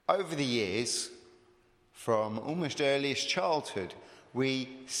over the years, from almost earliest childhood, we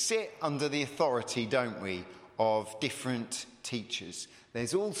sit under the authority, don't we, of different teachers.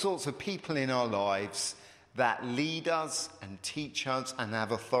 There's all sorts of people in our lives that lead us and teach us and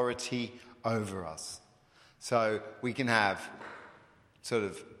have authority over us. So we can have sort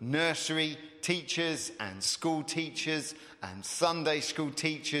of nursery teachers and school teachers and Sunday school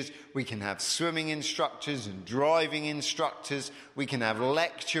teachers. We can have swimming instructors and driving instructors. We can have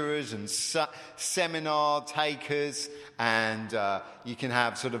lecturers and seminar takers. And you can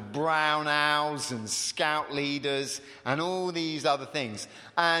have sort of brown owls and scout leaders and all these other things.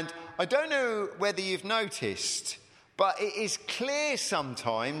 And I don't know whether you've noticed, but it is clear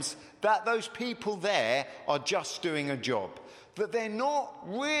sometimes that those people there are just doing a job. That they're not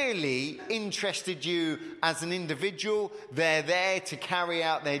really interested you as an individual. They're there to carry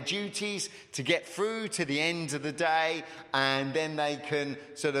out their duties, to get through to the end of the day, and then they can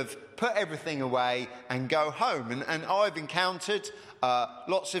sort of put everything away and go home. And I've encountered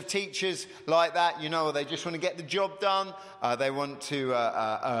lots of teachers like that. They just want to get the job done. They want to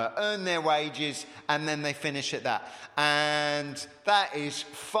earn their wages, and then they finish at that. And that is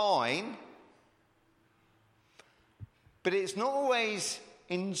fine. But it's not always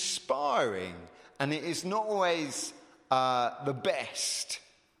inspiring, and it is not always the best.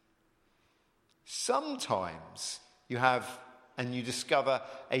 Sometimes you have and you discover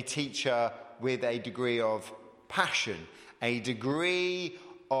a teacher with a degree of passion, a degree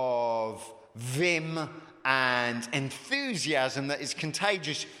of vim and enthusiasm that is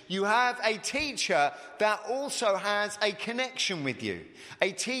contagious. You have a teacher that also has a connection with you,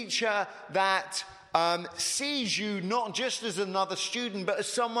 a teacher that sees you not just as another student, but as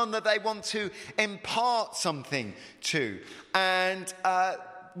someone that they want to impart something to. And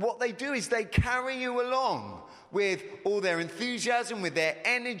what they do is they carry you along with all their enthusiasm, with their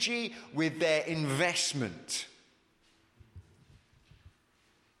energy, with their investment.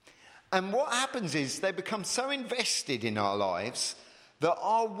 And what happens is they become so invested in our lives that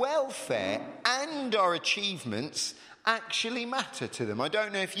our welfare and our achievements actually matter to them. I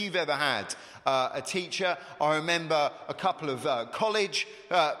don't know if you've ever had a teacher. I remember a couple of college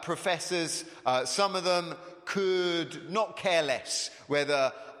professors. Some of them could not care less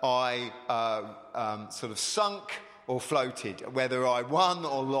whether I sort of sunk or floated, whether I won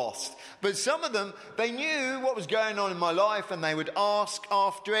or lost. But some of them, they knew what was going on in my life, and they would ask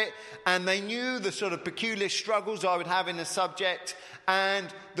after it, and they knew the sort of peculiar struggles I would have in a subject, and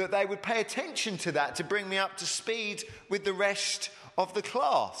that they would pay attention to that to bring me up to speed with the rest of the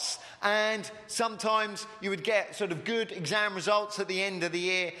class. And sometimes you would get sort of good exam results at the end of the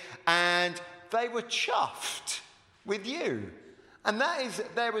year, and they were chuffed with you. And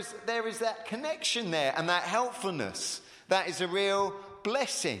there is that connection there and that helpfulness. That is a real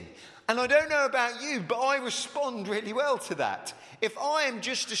blessing. And I don't know about you, but I respond really well to that. If I am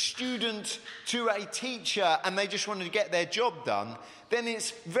just a student to a teacher and they just wanted to get their job done, then it's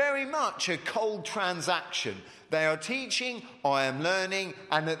very much a cold transaction. They are teaching, I am learning,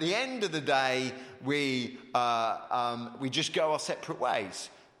 and at the end of the day, we just go our separate ways.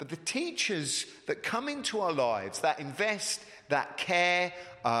 But the teachers that come into our lives, that invest, that care,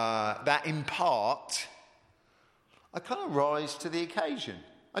 that impart, I kind of rise to the occasion.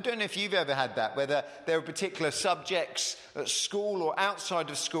 I don't know if you've ever had that, whether there are particular subjects at school or outside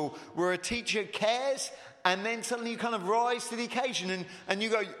of school where a teacher cares and then suddenly you kind of rise to the occasion and you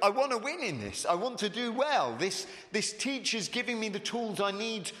go, I want to win in this. I want to do well. This teacher's giving me the tools I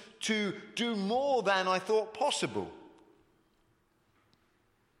need to do more than I thought possible.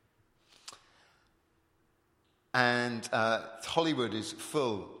 And Hollywood is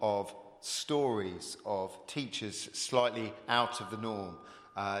full of stories of teachers slightly out of the norm.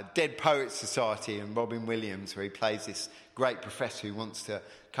 Dead Poets Society and Robin Williams, where he plays this great professor who wants to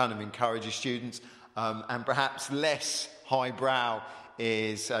kind of encourage his students. And perhaps less highbrow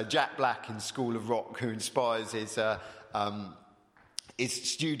is Jack Black in School of Rock, who inspires his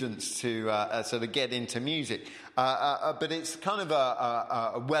students to sort of get into music. But it's kind of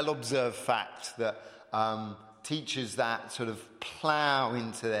a well-observed fact that teachers that sort of plough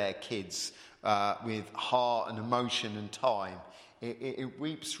into their kids with heart and emotion and time, it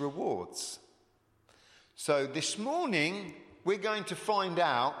reaps rewards. So this morning, we're going to find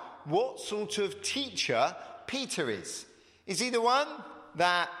out what sort of teacher Peter is. Is he the one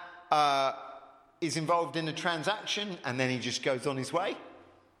that is involved in a transaction and then he just goes on his way?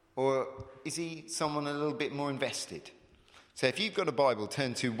 Or is he someone a little bit more invested? So if you've got a Bible,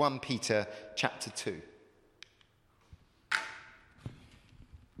 turn to 1 Peter chapter 2.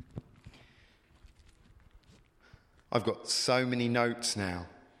 I've got so many notes now,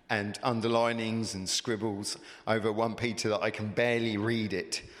 and underlinings and scribbles over 1 Peter that I can barely read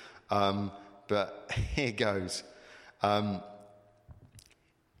it. But here goes.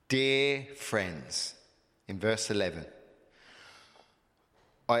 Dear friends, in verse 11,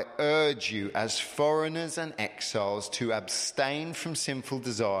 I urge you as foreigners and exiles to abstain from sinful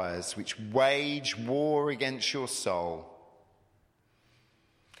desires which wage war against your soul.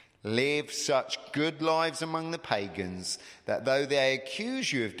 Live such good lives among the pagans that though they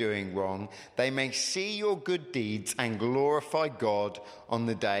accuse you of doing wrong, they may see your good deeds and glorify God on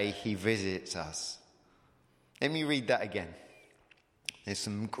the day he visits us. Let me read that again. There's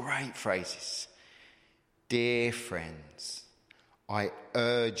some great phrases. Dear friends, I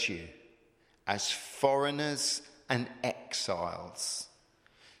urge you as foreigners and exiles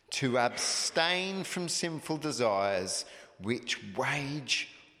to abstain from sinful desires which wage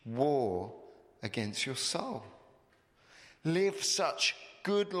war against your soul. Live such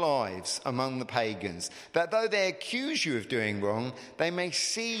good lives among the pagans that though they accuse you of doing wrong, they may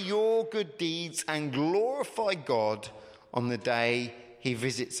see your good deeds and glorify God on the day he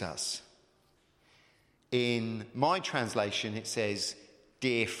visits us. In my translation, it says,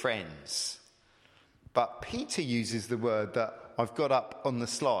 dear friends. But Peter uses the word that I've got up on the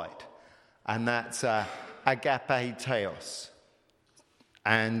slide, and that's agapeteos.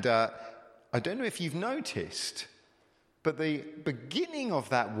 And I don't know if you've noticed, but the beginning of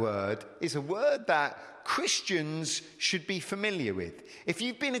that word is a word that Christians should be familiar with. If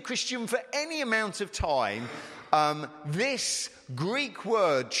you've been a Christian for any amount of time, this Greek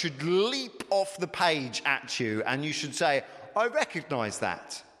word should leap off the page at you, and you should say, I recognise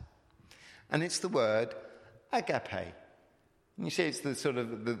that. And it's the word agape. And you see it's the sort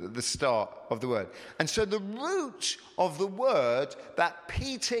of the start of the word. And so the root of the word that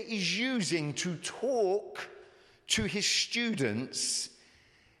Peter is using to talk to his students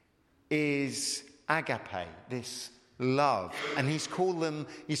is agape, this love. And he's calling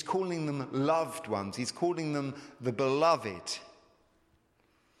them loved ones. He's calling them the beloved.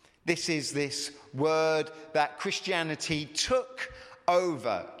 This is this word that Christianity took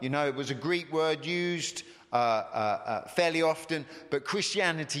over. You know, it was a Greek word used fairly often, but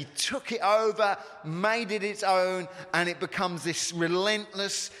Christianity took it over, made it its own, and it becomes this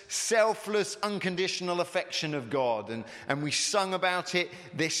relentless, selfless, unconditional affection of God. And we sung about it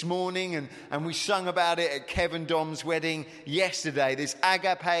this morning, and we sung about it at Kevin Dom's wedding yesterday, this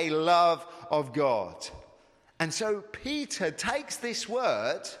agape love of God. And so Peter takes this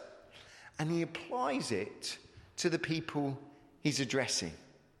word and he applies it to the people he's addressing.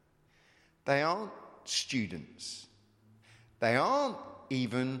 They aren't students. They aren't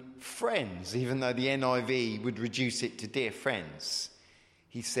even friends, even though the NIV would reduce it to dear friends.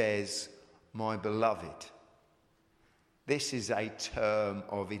 He says, my beloved. This is a term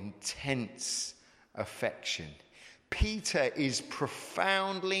of intense affection. Peter is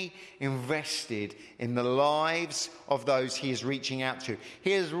profoundly invested in the lives of those he is reaching out to.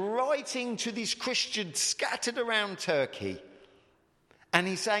 He is writing to these Christians scattered around Turkey. And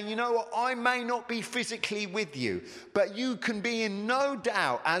he's saying, you know what, I may not be physically with you, but you can be in no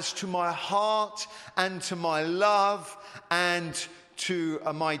doubt as to my heart and to my love and to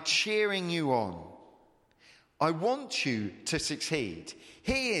my cheering you on. I want you to succeed.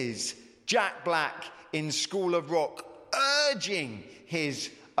 He is Jack Black in School of Rock, urging his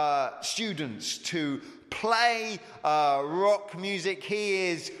students to play rock music. He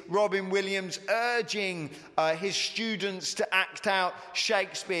is Robin Williams, urging his students to act out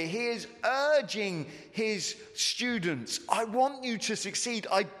Shakespeare. He is urging his students, I want you to succeed.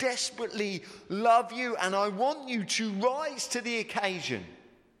 I desperately love you, and I want you to rise to the occasion.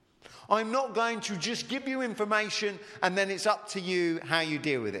 I'm not going to just give you information and then it's up to you how you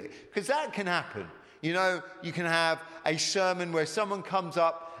deal with it. Because that can happen. You know, you can have a sermon where someone comes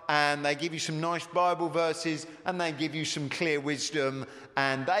up and they give you some nice Bible verses and they give you some clear wisdom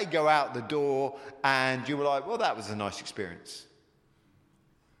and they go out the door and you were like, well, that was a nice experience.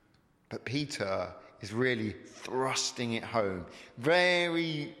 But Peter is really thrusting it home.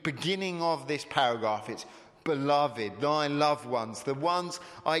 Very beginning of this paragraph, it's beloved, thy loved ones, the ones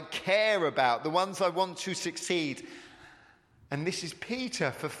I care about, the ones I want to succeed. And this is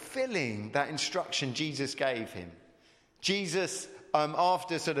Peter fulfilling that instruction Jesus gave him. Jesus,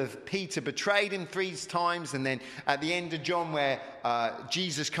 after sort of Peter betrayed him 3 times, and then at the end of John where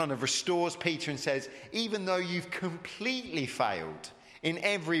Jesus kind of restores Peter and says, even though you've completely failed in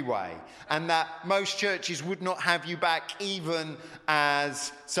every way, and that most churches would not have you back even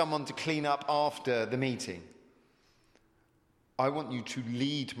as someone to clean up after the meeting, I want you to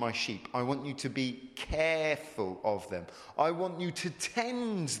lead my sheep. I want you to be careful of them. I want you to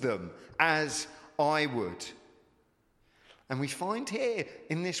tend them as I would. And we find here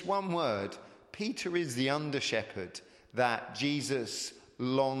in this one word, Peter is the under-shepherd that Jesus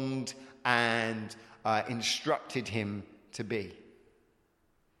longed and instructed him to be.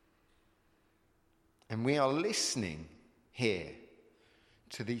 And we are listening here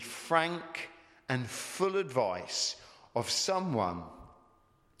to the frank and full advice of someone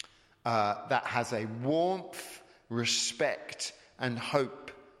that has a warmth, respect, and hope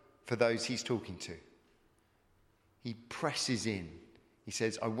for those he's talking to. He presses in. He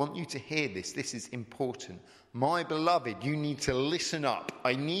says, I want you to hear this. This is important. My beloved, you need to listen up.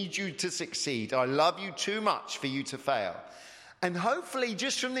 I need you to succeed. I love you too much for you to fail. And hopefully,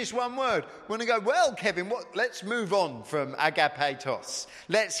 just from this one word, we're going to go, well, Kevin, let's move on from agapetos.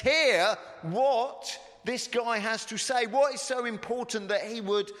 Let's hear what this guy has to say. What is so important that he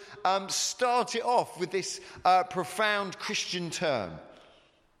would start it off with this profound Christian term?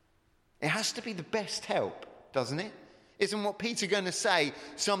 It has to be the best help, doesn't it? Isn't what Peter going to say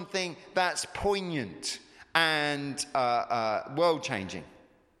something that's poignant and world-changing?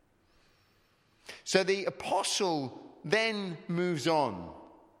 So the apostle then moves on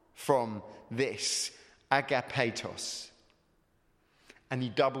from this agapetos, and he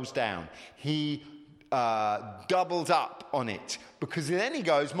doubles down. He doubles up on it, because then he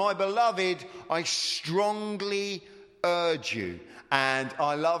goes, my beloved, I strongly urge you. And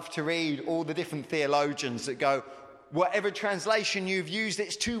I love to read all the different theologians that go, whatever translation you've used,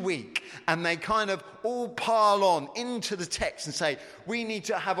 it's too weak. And they kind of all pile on into the text and say, we need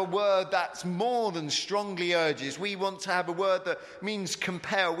to have a word that's more than strongly urges. We want to have a word that means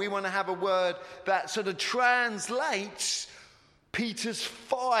compel. We want to have a word that sort of translates Peter's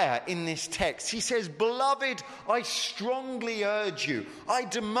fire in this text. He says, beloved, I strongly urge you. I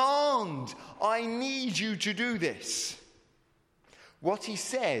demand, I need you to do this. What he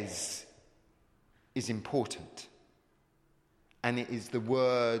says is important. And it is the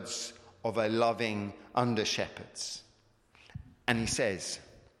words of a loving under-shepherds. And he says,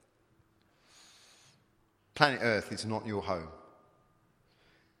 planet Earth is not your home.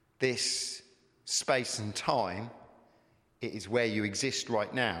 This space and time, it is where you exist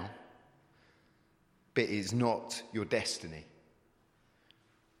right now, but it is not your destiny.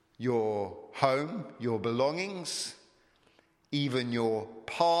 Your home, your belongings, even your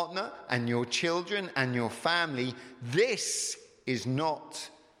partner and your children and your family, this is not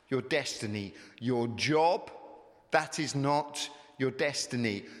your destiny. Your job, that is not your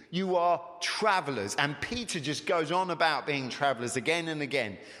destiny. You are travelers. And Peter just goes on about being travelers again and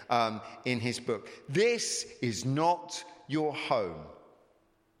again in his book. This is not your home.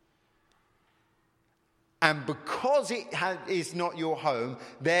 And because it is not your home,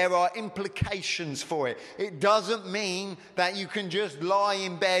 there are implications for it. It doesn't mean that you can just lie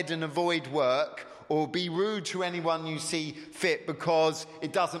in bed and avoid work or be rude to anyone you see fit because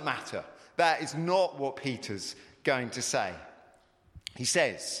it doesn't matter. That is not what Peter's going to say. He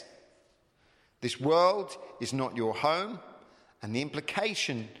says, this world is not your home, and the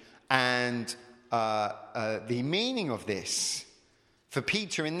implication and the meaning of this for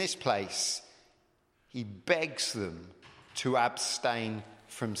Peter in this place, he begs them to abstain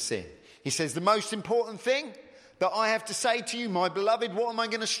from sin. He says, the most important thing that I have to say to you, my beloved, what am I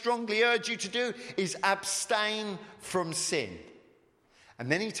going to strongly urge you to do, is abstain from sin. And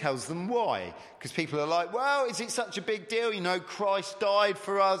then he tells them why. Because people are like, well, is it such a big deal? You know, Christ died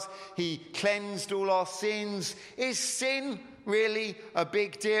for us. He cleansed all our sins. Is sin really a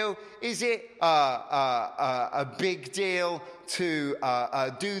big deal? Is it a big deal to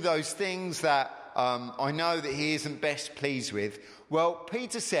do those things that I know that he isn't best pleased with? Well,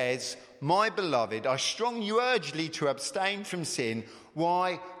 Peter says, my beloved, I strongly urge you to abstain from sin.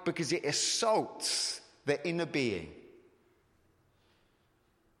 Why? Because it assaults the inner being.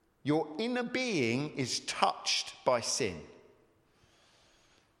 Your inner being is touched by sin.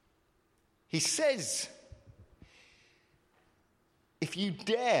 He says, if you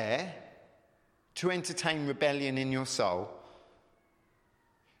dare to entertain rebellion in your soul,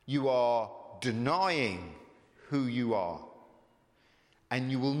 you are denying who you are. And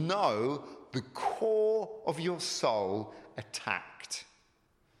you will know the core of your soul attacked.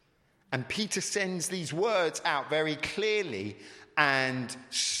 And Peter sends these words out very clearly and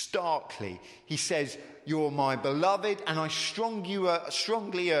starkly. He says, you're my beloved, and I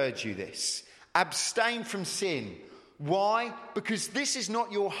strongly urge you this. Abstain from sin. Why? Because this is not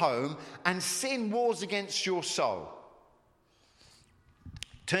your home, and sin wars against your soul.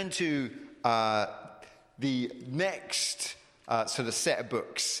 Turn to the next sort of set of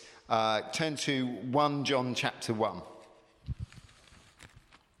books, turn to 1 John chapter 1.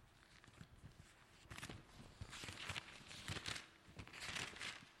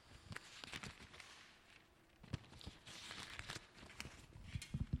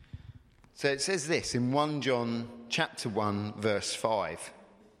 So it says this in 1 John chapter 1 verse 5.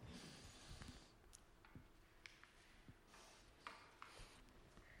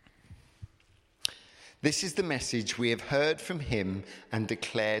 This is the message we have heard from him and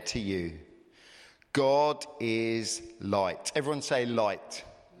declare to you. God is light. Everyone say light.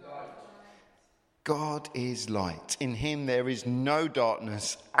 Light. God is light. In him there is no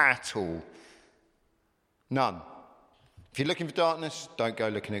darkness at all. None. If you're looking for darkness, don't go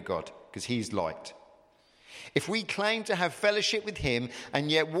looking at God, because he's light. If we claim to have fellowship with him and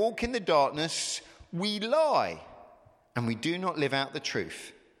yet walk in the darkness, we lie and we do not live out the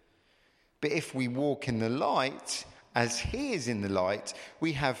truth. But if we walk in the light, as he is in the light,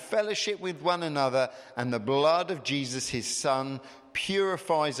 we have fellowship with one another, and the blood of Jesus, his son,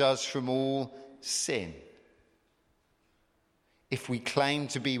 purifies us from all sin. If we claim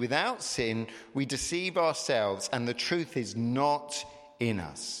to be without sin, we deceive ourselves, and the truth is not in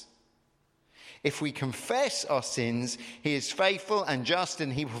us. If we confess our sins, he is faithful and just,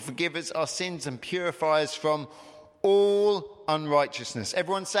 and he will forgive us our sins and purify us from all unrighteousness.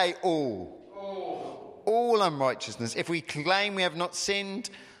 Everyone say all. All unrighteousness. If we claim we have not sinned,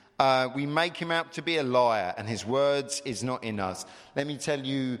 we make him out to be a liar, and his words is not in us. Let me tell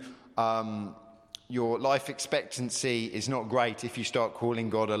you, your life expectancy is not great if you start calling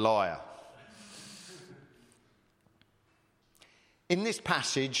God a liar. In this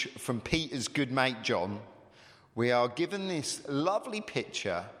passage from Peter's good mate John, we are given this lovely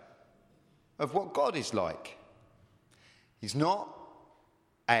picture of what God is like. He's not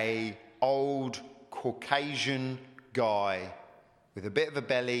an old Caucasian guy with a bit of a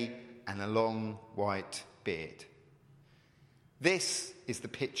belly and a long white beard. This is the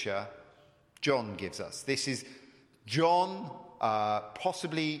picture John gives us. This is John,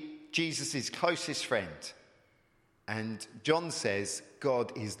 possibly Jesus' closest friend. And John says,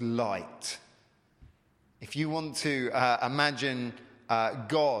 God is light. If you want to imagine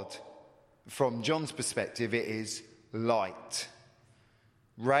God from John's perspective, it is light.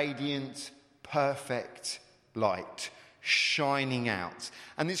 Radiant, perfect light, shining out.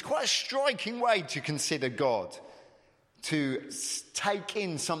 And it's quite a striking way to consider God, to take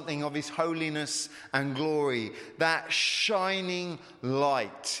in something of his holiness and glory, that shining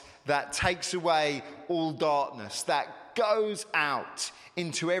light that takes away all darkness, that goes out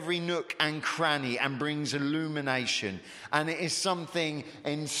into every nook and cranny and brings illumination. And it is something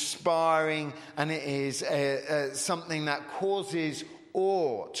inspiring, and it is something that causes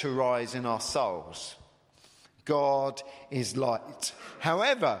awe to rise in our souls. God is light.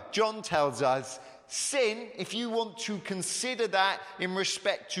 However, John tells us, sin, if you want to consider that in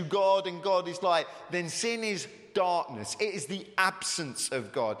respect to God and God is light, then sin is darkness. It is the absence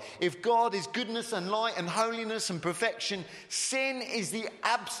of God. If God is goodness and light and holiness and perfection, sin is the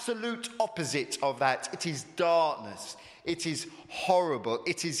absolute opposite of that. It is darkness. It is horrible.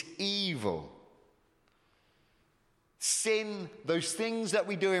 It is evil. Sin, those things that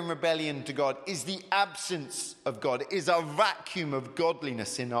we do in rebellion to God, is the absence of God. It is a vacuum of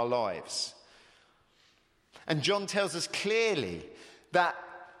godliness in our lives. And John tells us clearly that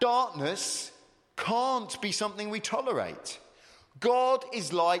darkness can't be something we tolerate. God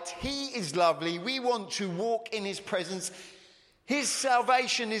is light. He is lovely. We want to walk in his presence. His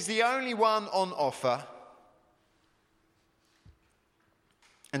salvation is the only one on offer.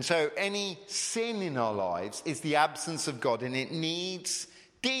 And so any sin in our lives is the absence of God, and it needs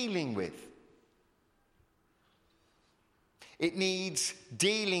dealing with. It needs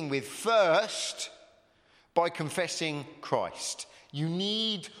dealing with first by confessing Christ. You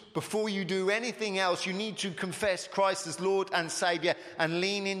need, before you do anything else, you need to confess Christ as Lord and Saviour and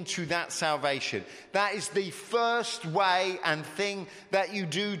lean into that salvation. That is the first way and thing that you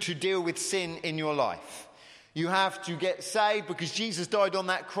do to deal with sin in your life. You have to get saved because Jesus died on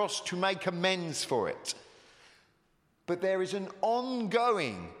that cross to make amends for it. But there is an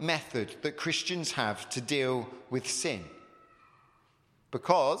ongoing method that Christians have to deal with sin.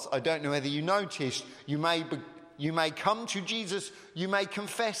 Because, I don't know whether you noticed, you may come to Jesus, you may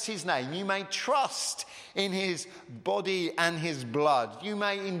confess his name, you may trust in his body and his blood, you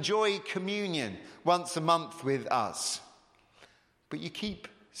may enjoy communion once a month with us, but you keep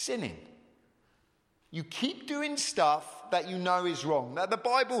sinning. You keep doing stuff that you know is wrong, that the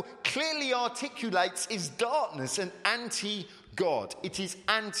Bible clearly articulates is darkness and anti-God. It is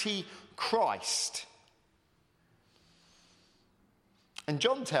anti-Christ. And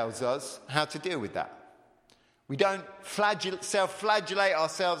John tells us how to deal with that. We don't self-flagellate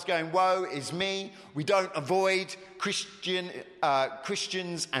ourselves going, woe is me. We don't avoid Christians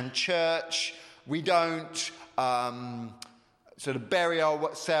and church. We don't sort of bury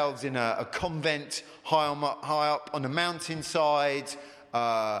ourselves in a convent high up on a mountainside.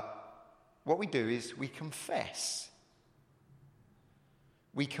 What we do is we confess.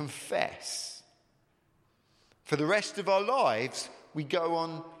 We confess. For the rest of our lives, we go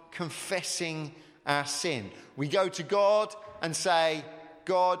on confessing our sin. We go to God and say,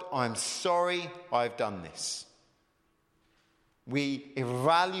 God, I'm sorry I've done this. We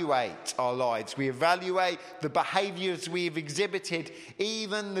evaluate our lives. We evaluate the behaviours we've exhibited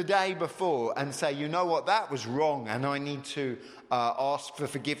even the day before and say, you know what, that was wrong and I need to ask for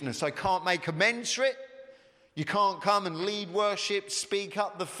forgiveness. I can't make amends for it. You can't come and lead worship, speak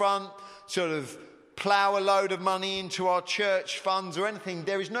up the front, sort of plough a load of money into our church funds or anything.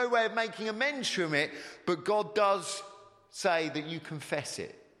 There is no way of making amends from it, but God does say that you confess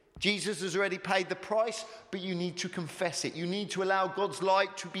it. Jesus has already paid the price, but you need to confess it. You need to allow God's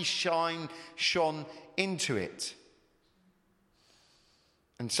light to be shone into it.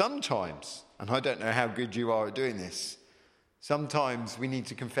 And sometimes, and I don't know how good you are at doing this, sometimes we need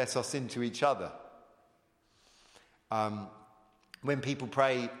to confess our sin to each other. When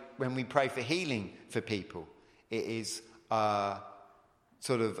we pray for healing for people, it is an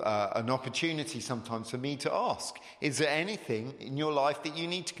opportunity sometimes for me to ask, is there anything in your life that you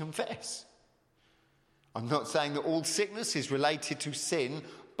need to confess? I'm not saying that all sickness is related to sin,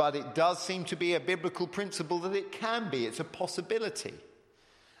 but it does seem to be a biblical principle that it can be. It's a possibility.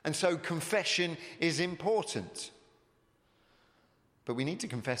 And so confession is important. But we need to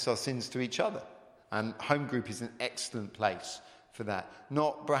confess our sins to each other. And home group is an excellent place for that.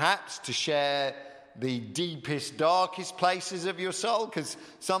 Not perhaps to share the deepest, darkest places of your soul, because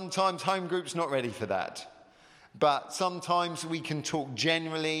sometimes home group's not ready for that. But sometimes we can talk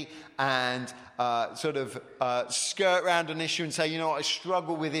generally and skirt around an issue and say, you know what, I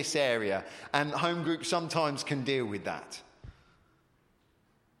struggle with this area. And home group sometimes can deal with that.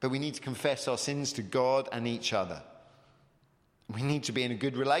 But we need to confess our sins to God and each other. We need to be in a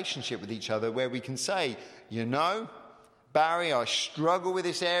good relationship with each other where we can say, you know, Barry, I struggle with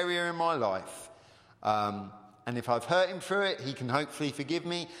this area in my life. And if I've hurt him through it, he can hopefully forgive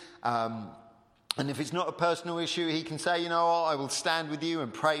me. And if it's not a personal issue, he can say, you know what, I will stand with you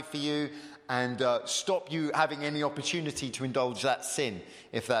and pray for you and stop you having any opportunity to indulge that sin,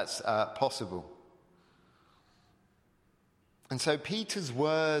 if that's possible. And so Peter's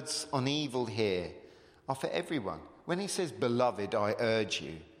words on evil here are for everyone. When he says, beloved, I urge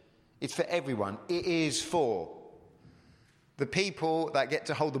you, it's for everyone. It is for the people that get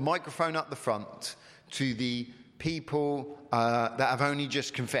to hold the microphone up the front, to the people that have only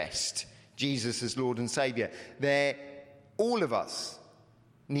just confessed Jesus as Lord and Saviour. All of us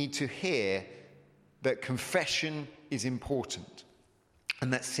need to hear that confession is important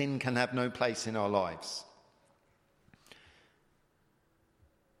and that sin can have no place in our lives.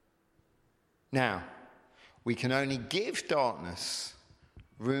 Now, we can only give darkness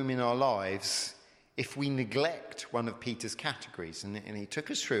room in our lives if we neglect one of Peter's categories. And he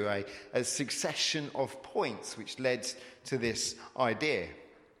took us through a succession of points which led to this idea.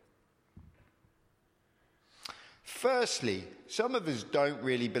 Firstly, some of us don't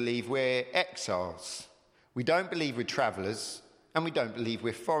really believe we're exiles. We don't believe we're travellers, and we don't believe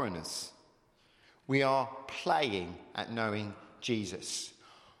we're foreigners. We are playing at knowing Jesus.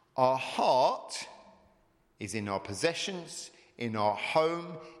 Our heart is in our possessions, in our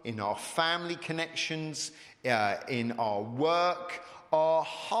home, in our family connections, in our work. Our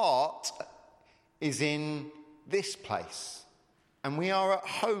heart is in this place, and we are at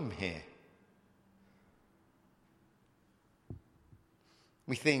home here.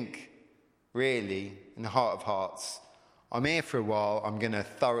 We think, really, in the heart of hearts, I'm here for a while, I'm going to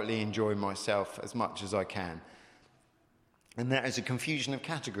thoroughly enjoy myself as much as I can. And that is a confusion of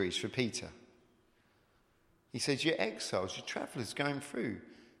categories for Peter. He says, you're exiles, you're travellers going through.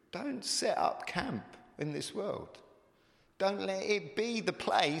 Don't set up camp in this world. Don't let it be the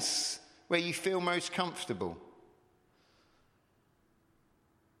place where you feel most comfortable.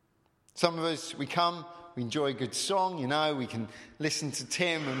 Some of us, we come, we enjoy a good song, you know, we can listen to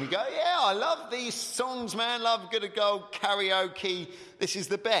Tim and we go, yeah, I love these songs, man, love good old go karaoke, this is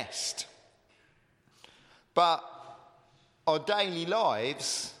the best. But our daily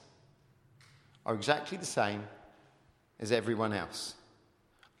lives are exactly the same as everyone else.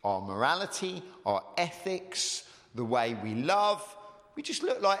 Our morality, our ethics, the way we love, we just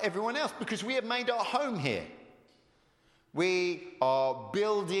look like everyone else because we have made our home here. We are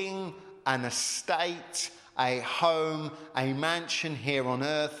building an estate, a home, a mansion here on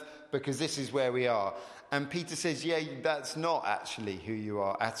earth because this is where we are. And Peter says, yeah, that's not actually who you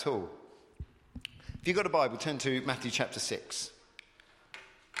are at all. If you've got a Bible, turn to Matthew chapter 6.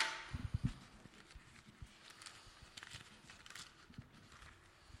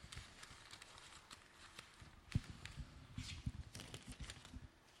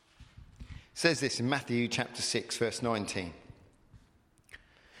 It says this in Matthew chapter 6, verse 19.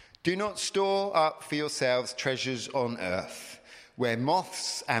 Do not store up for yourselves treasures on earth, where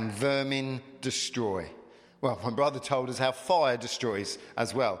moths and vermin destroy. Well, my brother told us how fire destroys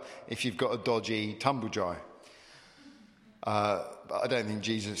as well, if you've got a dodgy tumble dryer. But I don't think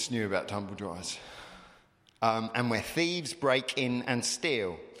Jesus knew about tumble dryers. And where thieves break in and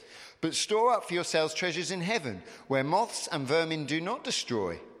steal. But store up for yourselves treasures in heaven, where moths and vermin do not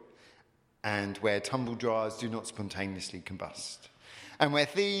destroy, and where tumble dryers do not spontaneously combust, and where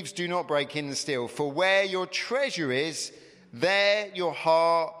thieves do not break in and steal. For where your treasure is, there your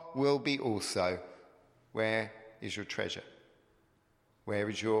heart will be also. Where is your treasure? Where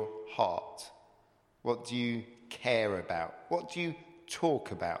is your heart? What do you care about? What do you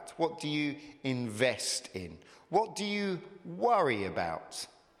talk about? What do you invest in? What do you worry about?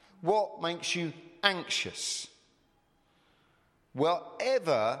 What makes you anxious?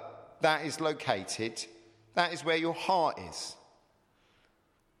 Wherever that is located, that is where your heart is.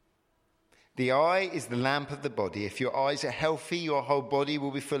 The eye is the lamp of the body. If your eyes are healthy, your whole body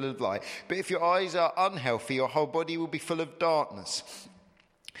will be full of light. But if your eyes are unhealthy, your whole body will be full of darkness.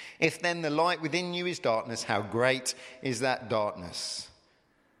 If then the light within you is darkness, how great is that darkness?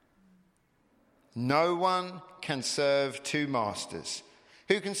 No one can serve two masters.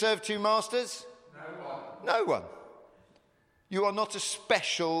 Who can serve two masters? No one. No one. You are not a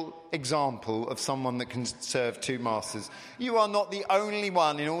special example of someone that can serve two masters. You are not the only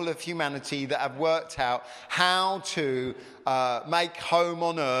one in all of humanity that have worked out how to make home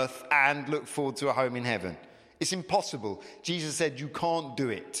on earth and look forward to a home in heaven. It's impossible. Jesus said you can't do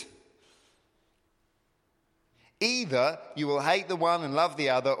it. Either you will hate the one and love the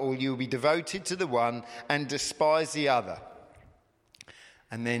other, or you will be devoted to the one and despise the other.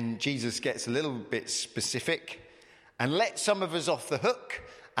 And then Jesus gets a little bit specific and lets some of us off the hook,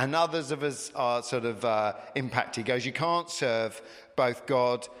 and others of us are sort of impacted. He goes, you can't serve both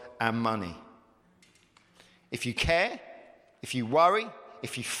God and money. If you care, if you worry,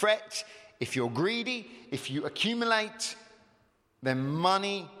 if you fret, if you're greedy, if you accumulate, then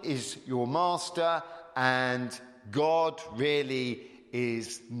money is your master and God really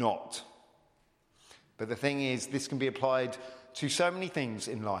is not. But the thing is, this can be applied to so many things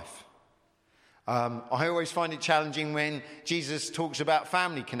in life. I always find it challenging when Jesus talks about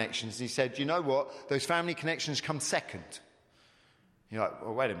family connections. He said, you know what? Those family connections come second. You're like,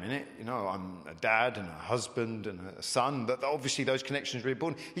 well, wait a minute. You know, I'm a dad and a husband and a son. But obviously those connections are really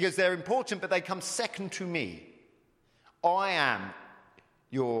important. He goes, they're important, but they come second to me. I am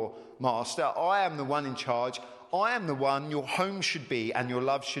your master. I am the one in charge. I am the one your home should be and your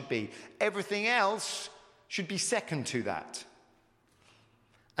love should be. Everything else should be second to that.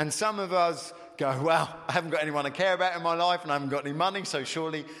 And some of us go, well, I haven't got anyone I care about in my life and I haven't got any money, so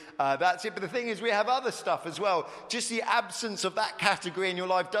surely that's it. But the thing is, we have other stuff as well. Just the absence of that category in your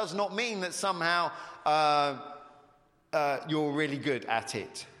life does not mean that somehow you're really good at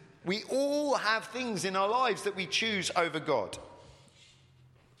it. We all have things in our lives that we choose over God.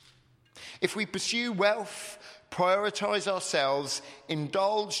 If we pursue wealth, prioritise ourselves,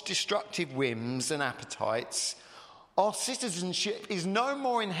 indulge destructive whims and appetites, our citizenship is no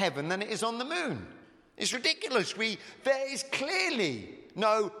more in heaven than it is on the moon. It's ridiculous. There is clearly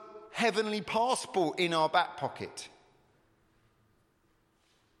no heavenly passport in our back pocket.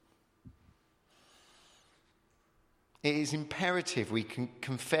 It is imperative we can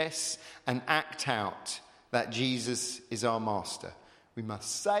confess and act out that Jesus is our master. We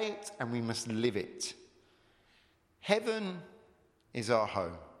must say it and we must live it. Heaven is our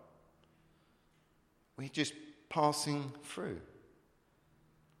home. We're just passing through.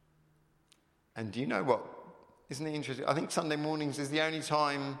 And do you know what? Isn't it interesting? I think Sunday mornings is the only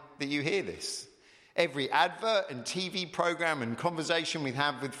time that you hear this. Every advert and TV program and conversation we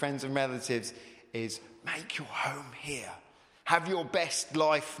have with friends and relatives is, make your home here. Have your best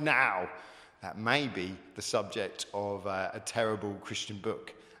life now. That may be the subject of a terrible Christian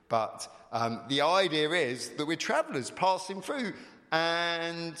book. But the idea is that we're travellers passing through,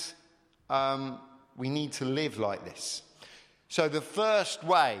 and we need to live like this. So the first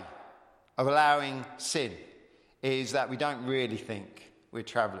way of allowing sin is that we don't really think we're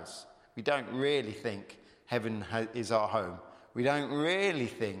travellers. We don't really think heaven is our home. We don't really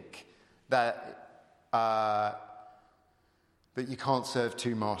think that that you can't serve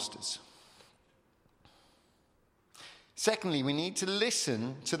two masters. Secondly, we need to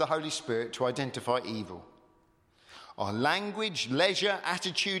listen to the Holy Spirit to identify evil. Our language, leisure,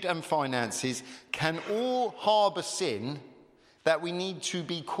 attitude and finances can all harbour sin that we need to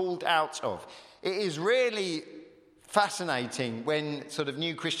be called out of. It is really fascinating when sort of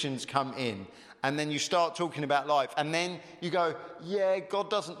new Christians come in and then you start talking about life and then you go, yeah,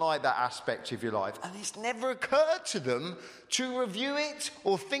 God doesn't like that aspect of your life. And it's never occurred to them to review it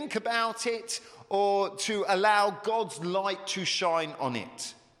or think about it or to allow God's light to shine on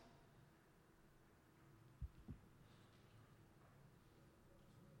it.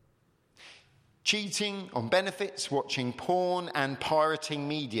 Cheating on benefits, watching porn and pirating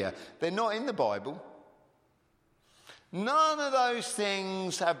media. They're not in the Bible. None of those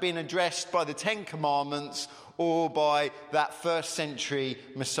things have been addressed by the Ten Commandments or by that first century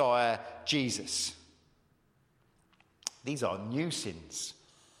Messiah, Jesus. These are new sins.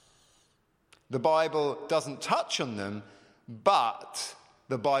 The Bible doesn't touch on them, but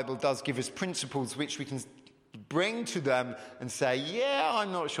the Bible does give us principles which we can bring to them and say, yeah,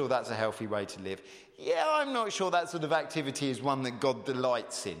 I'm not sure that's a healthy way to live. Yeah, I'm not sure that sort of activity is one that God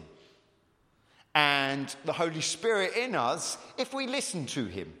delights in. And the Holy Spirit in us, if we listen to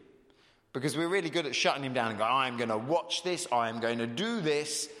him, because we're really good at shutting him down and going, I'm going to watch this, I'm going to do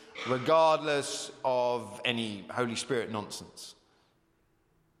this, regardless of any Holy Spirit nonsense.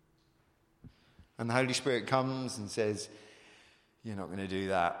 And the Holy Spirit comes and says, you're not going to do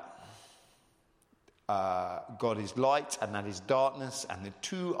that. God is light and that is darkness, and the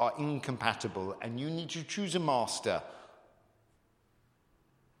two are incompatible, and you need to choose a master.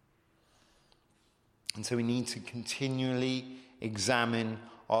 And so we need to continually examine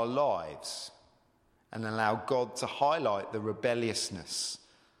our lives and allow God to highlight the rebelliousness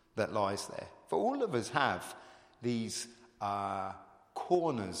that lies there. For all of us have these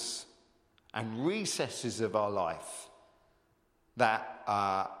corners and recesses of our life that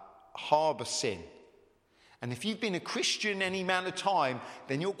harbour sin. And if you've been a Christian any amount of time,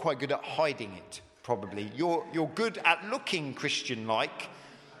 then you're quite good at hiding it, probably. You're good at looking Christian-like,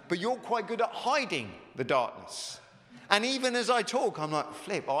 but you're quite good at hiding the darkness. And even as I talk, I'm like,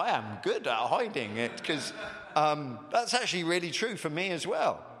 flip, I am good at hiding it, because that's actually really true for me as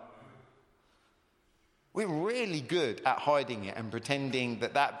well. We're really good at hiding it and pretending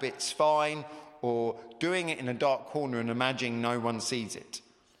that that bit's fine, or doing it in a dark corner and imagining no one sees it.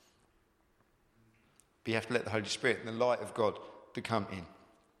 But you have to let the Holy Spirit and the light of God to come in.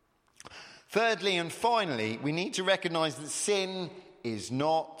 Thirdly and finally, we need to recognise that sin is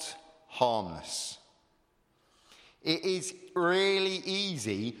not harmless. It is really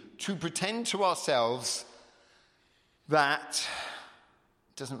easy to pretend to ourselves that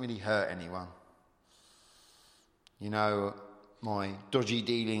it doesn't really hurt anyone. You know, my dodgy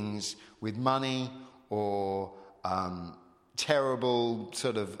dealings with money or terrible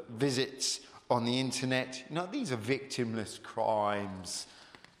sort of visits on the internet. You know, these are victimless crimes.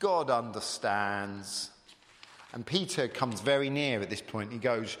 God understands. And Peter comes very near at this point. He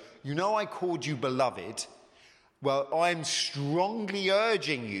goes, you know, I called you beloved. Well, I'm strongly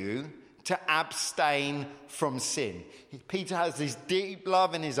urging you to abstain from sin. Peter has this deep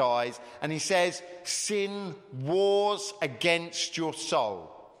love in his eyes, and he says, sin wars against your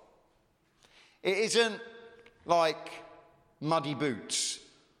soul. It isn't like muddy boots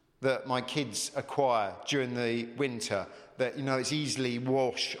that my kids acquire during the winter that, you know, it's easily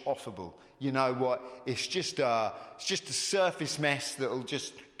wash-offable. You know what? It's just a surface mess that'll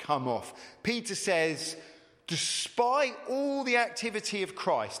just come off. Peter says, despite all the activity of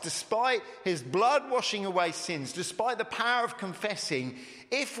Christ, despite his blood washing away sins, despite the power of confessing,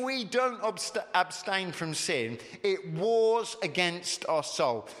 if we don't abstain from sin, it wars against our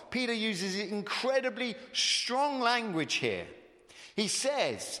soul. Peter uses incredibly strong language here. He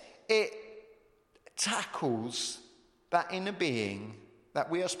says it tackles that inner being that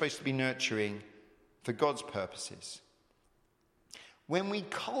we are supposed to be nurturing for God's purposes. When we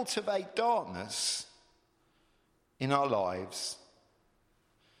cultivate darkness in our lives,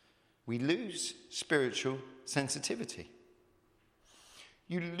 we lose spiritual sensitivity.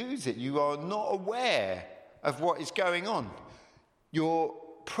 You lose it. You are not aware of what is going on. Your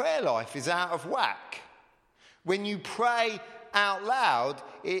prayer life is out of whack. When you pray out loud,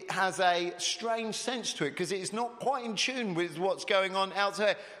 it has a strange sense to it because it is not quite in tune with what's going on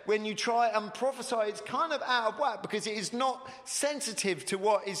outside. When you try and prophesy, it's kind of out of whack because it is not sensitive to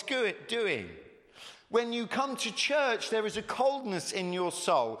what is doing. When you come to church, there is a coldness in your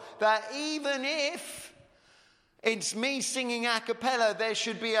soul that even if It's me singing a cappella. There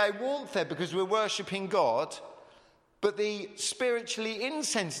should be a warmth there because we're worshipping God. But the spiritually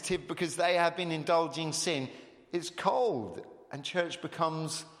insensitive, because they have been indulging sin, is cold. And church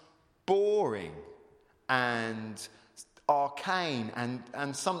becomes boring and arcane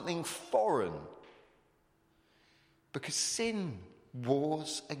and something foreign. Because sin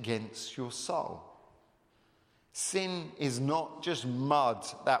wars against your soul. Sin is not just mud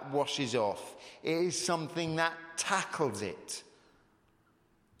that washes off. It is something that tackles it.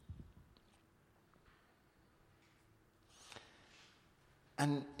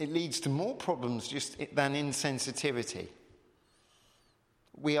 And it leads to more problems just than insensitivity.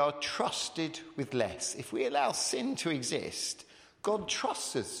 We are trusted with less. If we allow sin to exist, God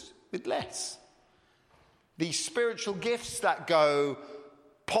trusts us with less. These spiritual gifts that go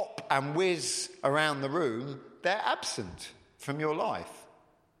pop and whiz around the room, they're absent from your life.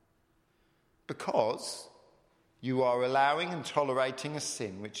 Because you are allowing and tolerating a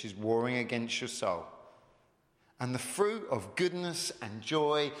sin which is warring against your soul. And the fruit of goodness and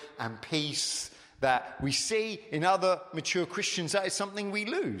joy and peace that we see in other mature Christians, that is something we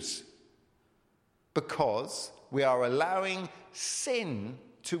lose. Because we are allowing sin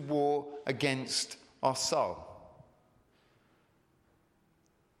to war against our soul.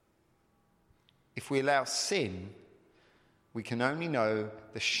 If we allow sin, we can only know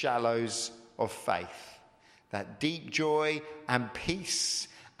the shallows of faith. That deep joy and peace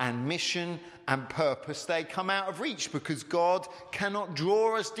and mission and purpose, they come out of reach because God cannot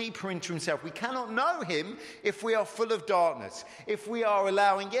draw us deeper into himself. We cannot know him if we are full of darkness. If we are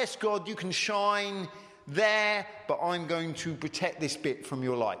allowing, yes, God, you can shine there, but I'm going to protect this bit from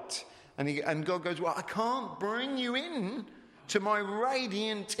your light. And God goes, well, I can't bring you in to my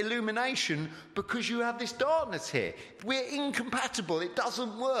radiant illumination because you have this darkness here. We're incompatible. It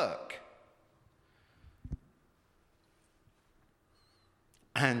doesn't work.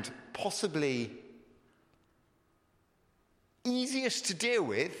 And possibly easiest to deal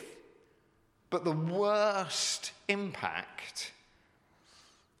with, but the worst impact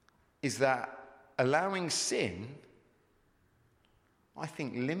is that allowing sin, I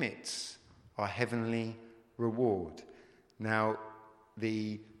think, limits our heavenly reward. Now,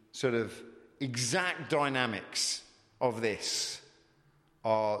 the sort of exact dynamics of this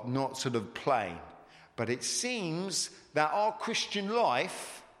are not sort of plain, but it seems that our Christian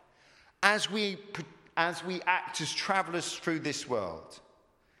life, as we act as travellers through this world,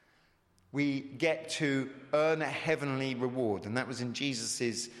 we get to earn a heavenly reward. And that was in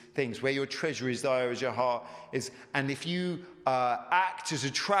Jesus' things. Where your treasure is, there is your heart is. And if you act as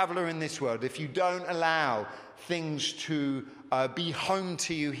a traveller in this world, if you don't allow things to be home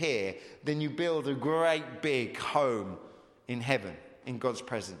to you here, then you build a great big home in heaven, in God's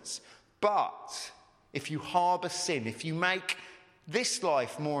presence. But if you harbour sin, if you make this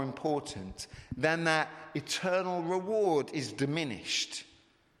life more important, then that eternal reward is diminished.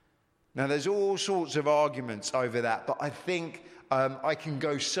 Now, there's all sorts of arguments over that, but I think I can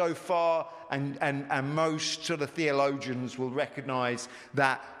go so far, and most sort of theologians will recognise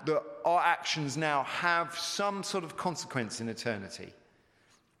that our actions now have some sort of consequence in eternity.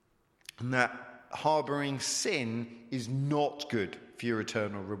 And that harbouring sin is not good for your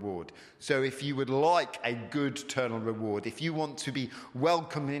eternal reward. So if you would like a good eternal reward, if you want to be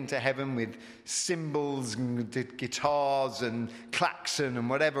welcomed into heaven with cymbals and guitars and klaxon and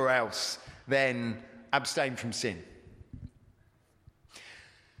whatever else, then abstain from sin.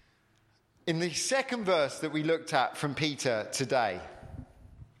 In the second verse that we looked at from Peter today,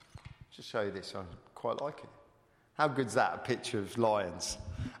 just show you this, I quite like it. How good's that, a picture of lions?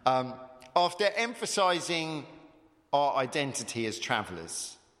 After emphasising our identity as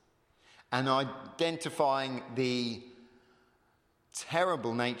travellers and identifying the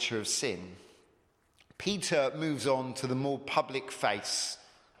terrible nature of sin, Peter moves on to the more public face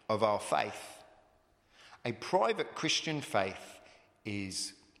of our faith. A private Christian faith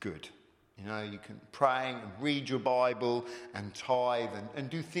is good. You know, you can pray and read your Bible and tithe and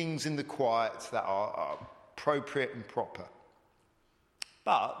do things in the quiet that are appropriate and proper.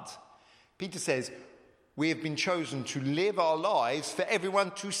 But Peter says, we have been chosen to live our lives for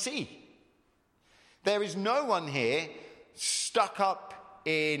everyone to see. There is no one here stuck up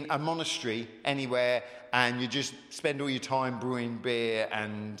in a monastery anywhere and you just spend all your time brewing beer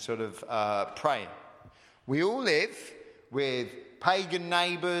and sort of praying. We all live with pagan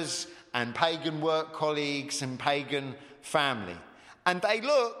neighbours and pagan work colleagues and pagan family. And they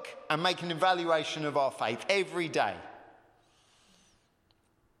look and make an evaluation of our faith every day.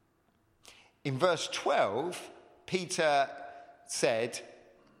 In verse 12, Peter said,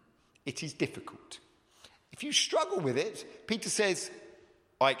 it is difficult. If you struggle with it, Peter says,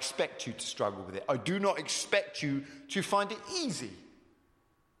 I expect you to struggle with it. I do not expect you to find it easy.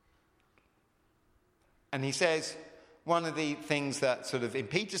 And he says, one of the things that sort of in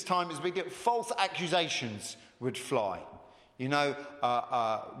Peter's time is big, false accusations would fly.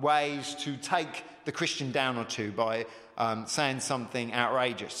 Ways to take the Christian down or two by saying something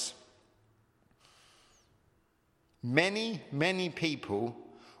outrageous. Many, many people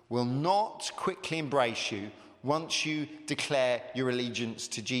will not quickly embrace you once you declare your allegiance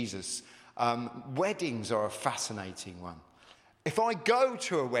to Jesus. Weddings are a fascinating one. If I go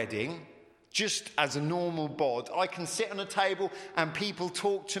to a wedding just as a normal bod, I can sit on a table and people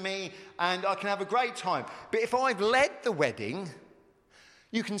talk to me and I can have a great time. But if I've led the wedding,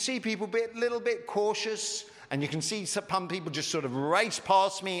 you can see people a little bit cautious, and you can see some people just sort of race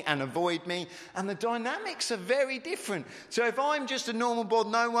past me and avoid me, and the dynamics are very different. So if I'm just a normal bod,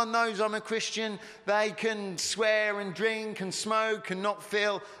 no one knows I'm a Christian, they can swear and drink and smoke and not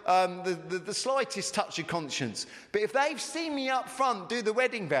feel the slightest touch of conscience. But if they've seen me up front do the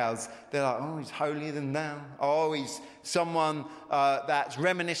wedding vows, they're like, oh, he's holier than thou. Oh, he's someone that's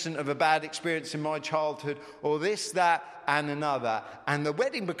reminiscent of a bad experience in my childhood, or this, that, and another. And the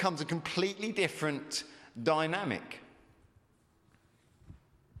wedding becomes a completely different dynamic.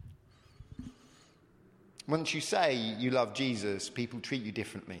 Once you say you love Jesus, people treat you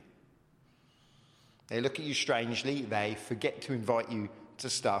differently. They look at you strangely, they forget to invite you to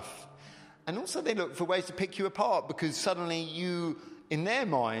stuff, and also they look for ways to pick you apart, because suddenly you, in their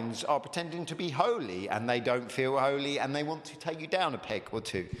minds, are pretending to be holy and they don't feel holy and they want to take you down a peg or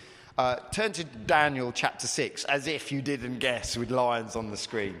two. Turn to Daniel chapter 6, as if you didn't guess, with lions on the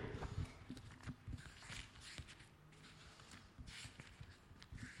screen.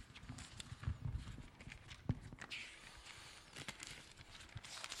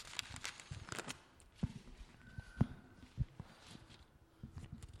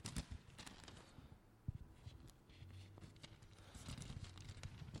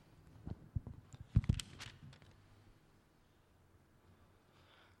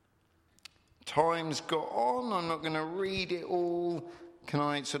 Time's got on. I'm not going to read it all. Can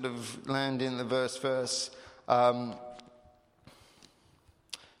I sort of land in the verse?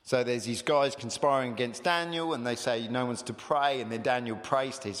 So there's these guys conspiring against Daniel, and they say no one's to pray, and then Daniel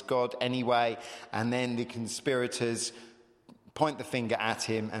prays to his God anyway, and then the conspirators point the finger at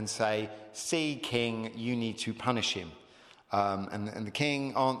him and say, see, king, you need to punish him. And the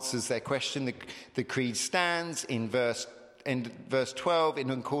king answers their question. The creed stands in verse 12, in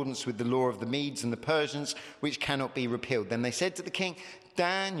accordance with the law of the Medes and the Persians, which cannot be repealed. Then they said to the king,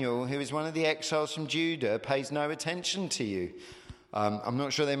 Daniel, who is one of the exiles from Judah, pays no attention to you. I'm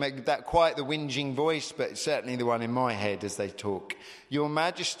not sure they make that quite the whinging voice, but it's certainly the one in my head as they talk. Your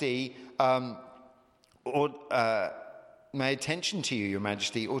Majesty, may attention to you, Your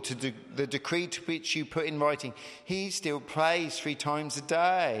Majesty, or to the decree to which you put in writing. He still prays 3 times a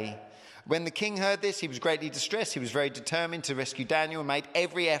day. When the king heard this, he was greatly distressed. He was very determined to rescue Daniel and made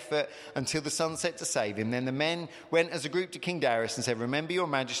every effort until the sun set to save him. Then the men went as a group to King Darius and said, remember, Your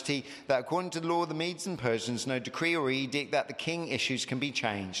Majesty, that according to the law of the Medes and Persians, no decree or edict that the king issues can be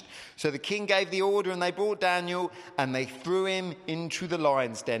changed. So the king gave the order, and they brought Daniel, and they threw him into the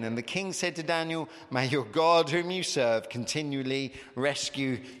lion's den. And the king said to Daniel, may your God, whom you serve, continually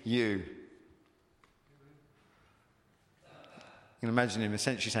rescue you. You can imagine him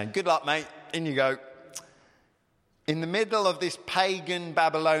essentially saying, good luck, mate, in you go. In the middle of this pagan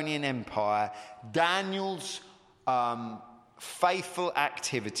Babylonian empire, Daniel's faithful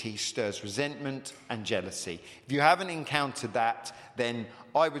activity stirs resentment and jealousy. If you haven't encountered that, then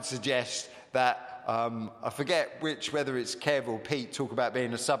I would suggest that, I forget whether it's Kev or Pete talk about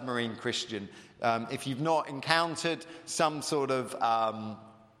being a submarine Christian. If you've not encountered some sort of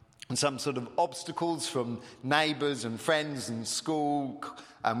obstacles from neighbours and friends and school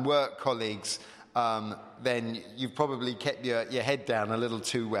and work colleagues, then you've probably kept your head down a little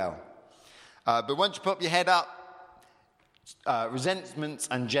too well. But once you pop your head up, resentments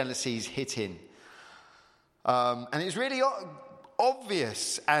and jealousies hit in. And it's really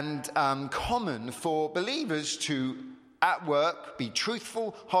obvious and common for believers to, at work, be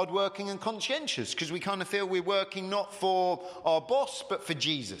truthful, hardworking and conscientious, because we kind of feel we're working not for our boss but for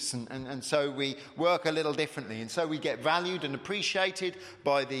Jesus, and so we work a little differently, and so we get valued and appreciated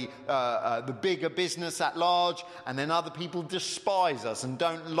by the bigger business at large, and then other people despise us and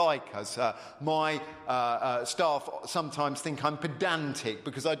don't like us. My staff sometimes think I'm pedantic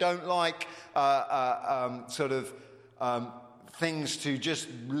because I don't like things to just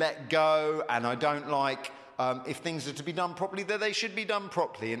let go, and I don't like if things are to be done properly, that they should be done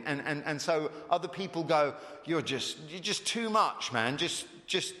properly. And so other people go, you're just too much, man.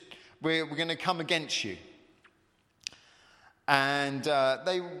 We're going to come against you. And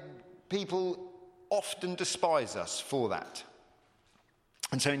people often despise us for that.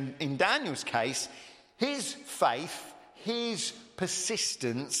 And so in Daniel's case, his faith, his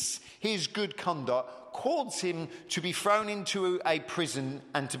persistence, his good conduct caused him to be thrown into a prison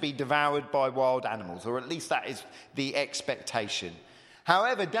and to be devoured by wild animals, or at least that is the expectation.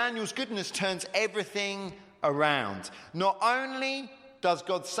 However, Daniel's goodness turns everything around. Not only does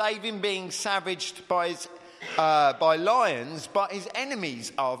God save him being savaged by lions, but his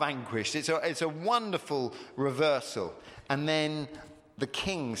enemies are vanquished. It's a wonderful reversal. And then the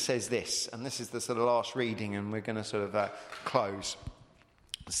king says this, and this is the sort of last reading, and we're going to sort of close.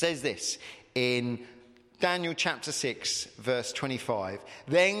 It says this in Daniel chapter 6, verse 25.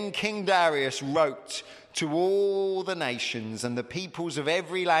 Then King Darius wrote to all the nations and the peoples of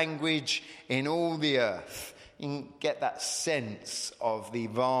every language in all the earth. You can get that sense of the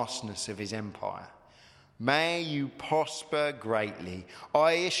vastness of his empire. May you prosper greatly.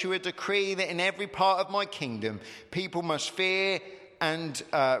 I issue a decree that in every part of my kingdom, people must fear and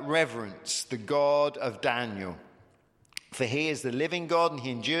reverence the God of Daniel. For he is the living God and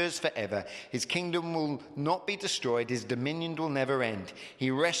he endures forever. His kingdom will not be destroyed. His dominion will never end.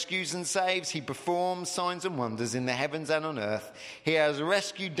 He rescues and saves. He performs signs and wonders in the heavens and on earth. He has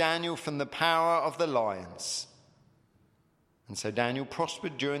rescued Daniel from the power of the lions. And so Daniel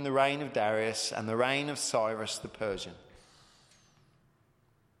prospered during the reign of Darius and the reign of Cyrus the Persian.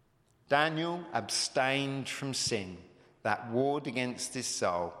 Daniel abstained from sin that warred against his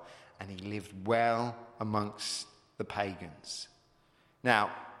soul, and he lived well amongst the pagans.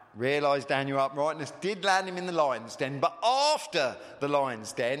 Now, realise Daniel's uprightness did land him in the lion's den, but after the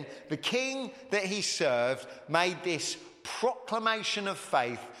lion's den, the king that he served made this proclamation of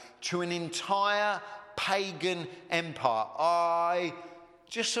faith to an entire pagan empire. I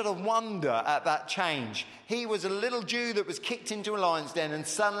just sort of wonder at that change. He was a little Jew that was kicked into a lion's den, and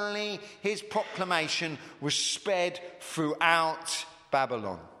suddenly his proclamation was spread throughout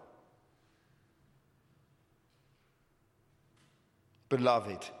Babylon.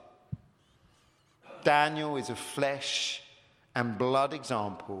 Beloved, Daniel is a flesh and blood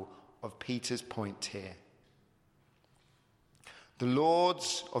example of Peter's point here. The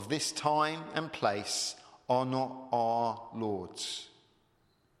lords of this time and place are not our lords.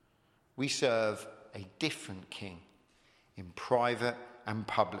 We serve a different king in private and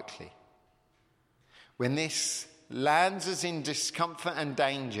publicly. When this lands us in discomfort and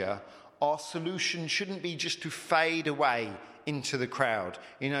danger, our solution shouldn't be just to fade away into the crowd,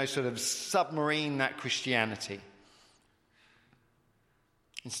 sort of submarine that Christianity.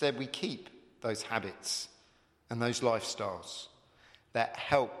 Instead, we keep those habits and those lifestyles that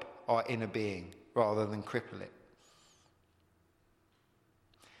help our inner being rather than cripple it.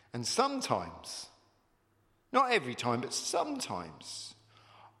 And sometimes, not every time, but sometimes,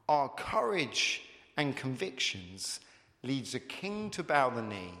 our courage and convictions leads a king to bow the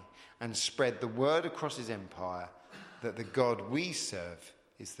knee and spread the word across his empire that the God we serve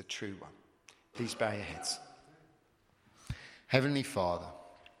is the true one. Please bow your heads. Heavenly Father,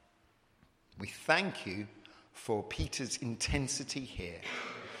 we thank you for Peter's intensity here.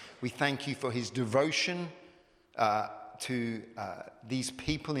 We thank you for his devotion to these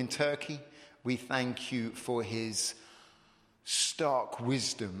people in Turkey. We thank you for his stark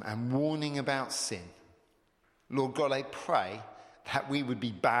wisdom and warning about sin. Lord God, I pray that we would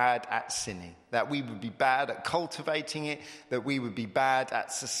be bad at sinning, that we would be bad at cultivating it, that we would be bad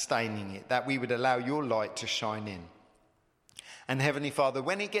at sustaining it, that we would allow your light to shine in. And Heavenly Father,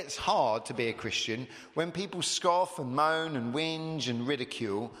 when it gets hard to be a Christian, when people scoff and moan and whinge and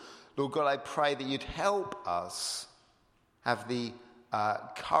ridicule, Lord God, I pray that you'd help us have the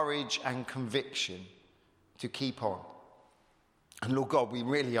courage and conviction to keep on. And Lord God, we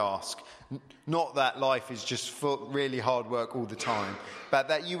really ask, not that life is just really hard work all the time, but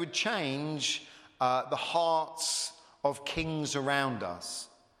that you would change the hearts of kings around us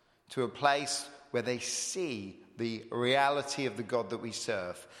to a place where they see the reality of the God that we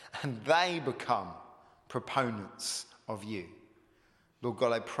serve, and they become proponents of you. Lord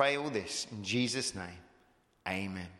God, I pray all this in Jesus' name. Amen.